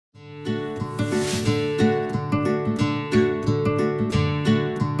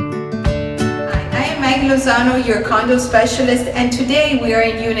Maggie Lozano, your condo specialist, and today we are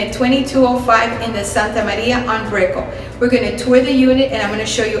in unit 2205 in the Santa Maria on Brickell. We're going to tour the unit and I'm going to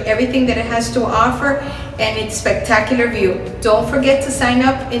show you everything that it has to offer and its spectacular view. Don't forget to sign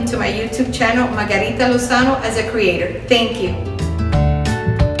up into my YouTube channel, Margarita Lozano, as a creator. Thank you.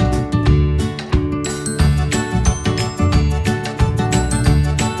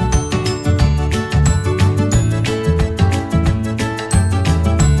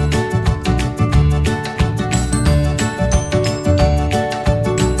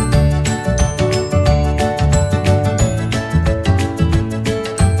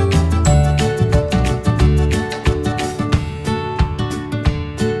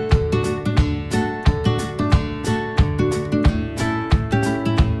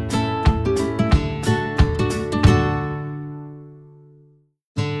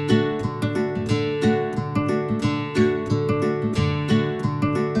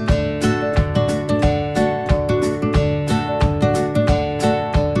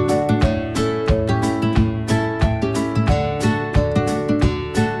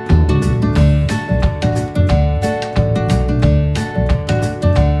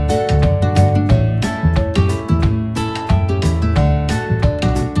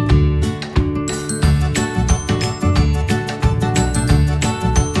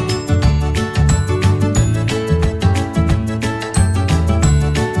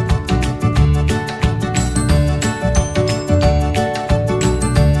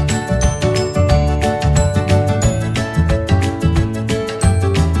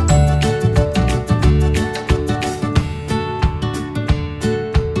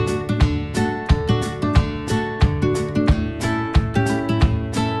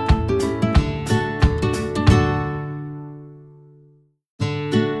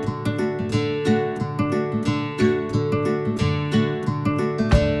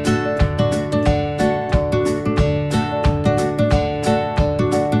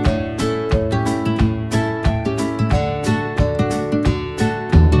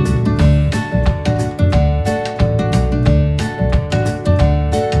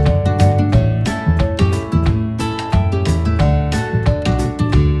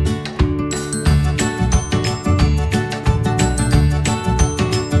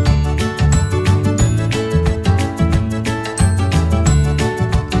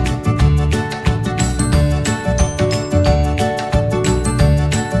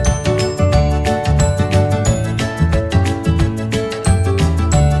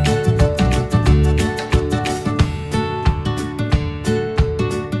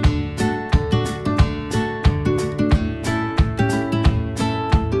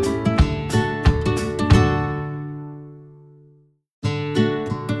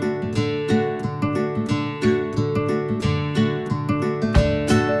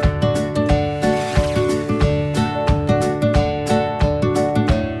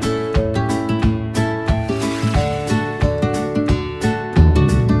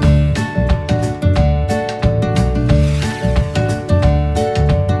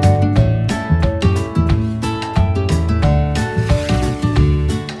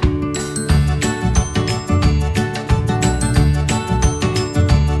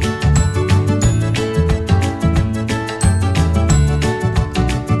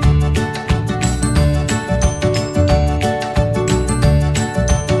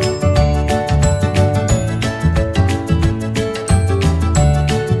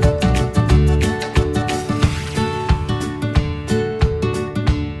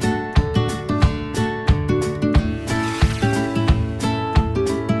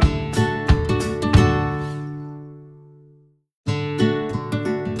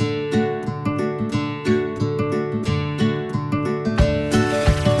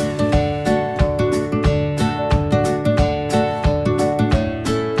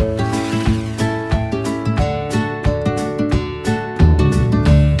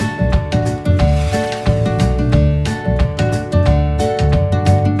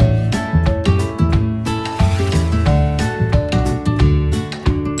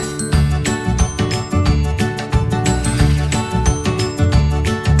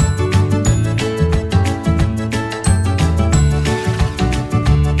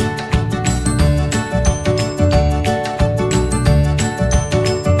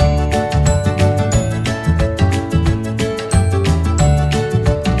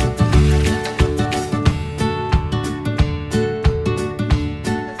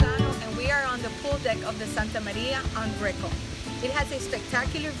 It has a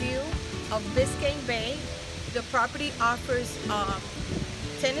spectacular view of Biscayne Bay. The property offers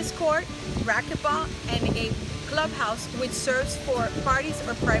tennis court, racquetball, and a clubhouse which serves for parties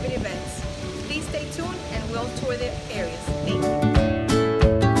or private events. Please stay tuned and we'll tour the areas. Thank you.